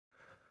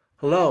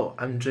Hello,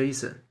 I'm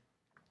Jason.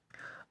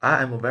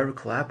 I am a very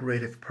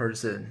collaborative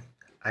person.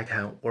 I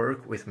can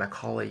work with my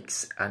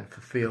colleagues and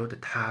fulfill the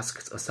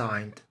tasks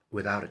assigned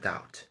without a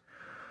doubt.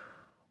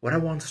 What I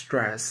want to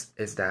stress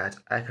is that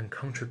I can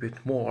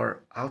contribute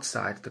more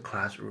outside the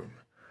classroom.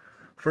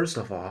 First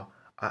of all,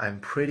 I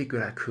am pretty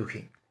good at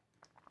cooking.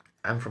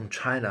 I'm from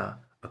China,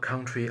 a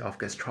country of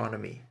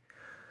gastronomy.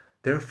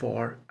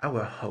 Therefore, I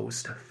will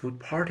host food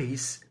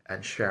parties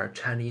and share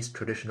Chinese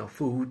traditional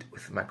food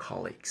with my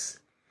colleagues.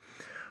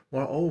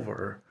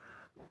 Moreover,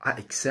 I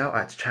excel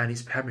at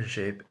Chinese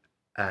penmanship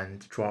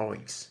and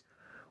drawings,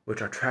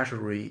 which are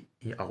treasury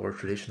in our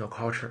traditional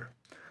culture.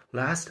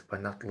 Last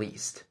but not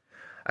least,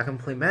 I can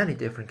play many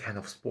different kinds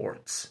of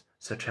sports,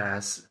 such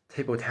as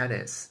table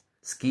tennis,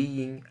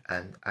 skiing,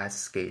 and ice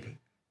skating.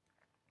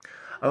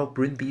 I will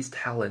bring these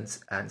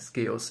talents and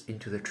skills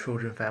into the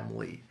children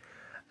family,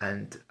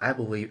 and I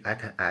believe I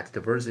can add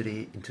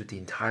diversity into the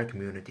entire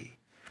community.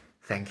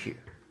 Thank you.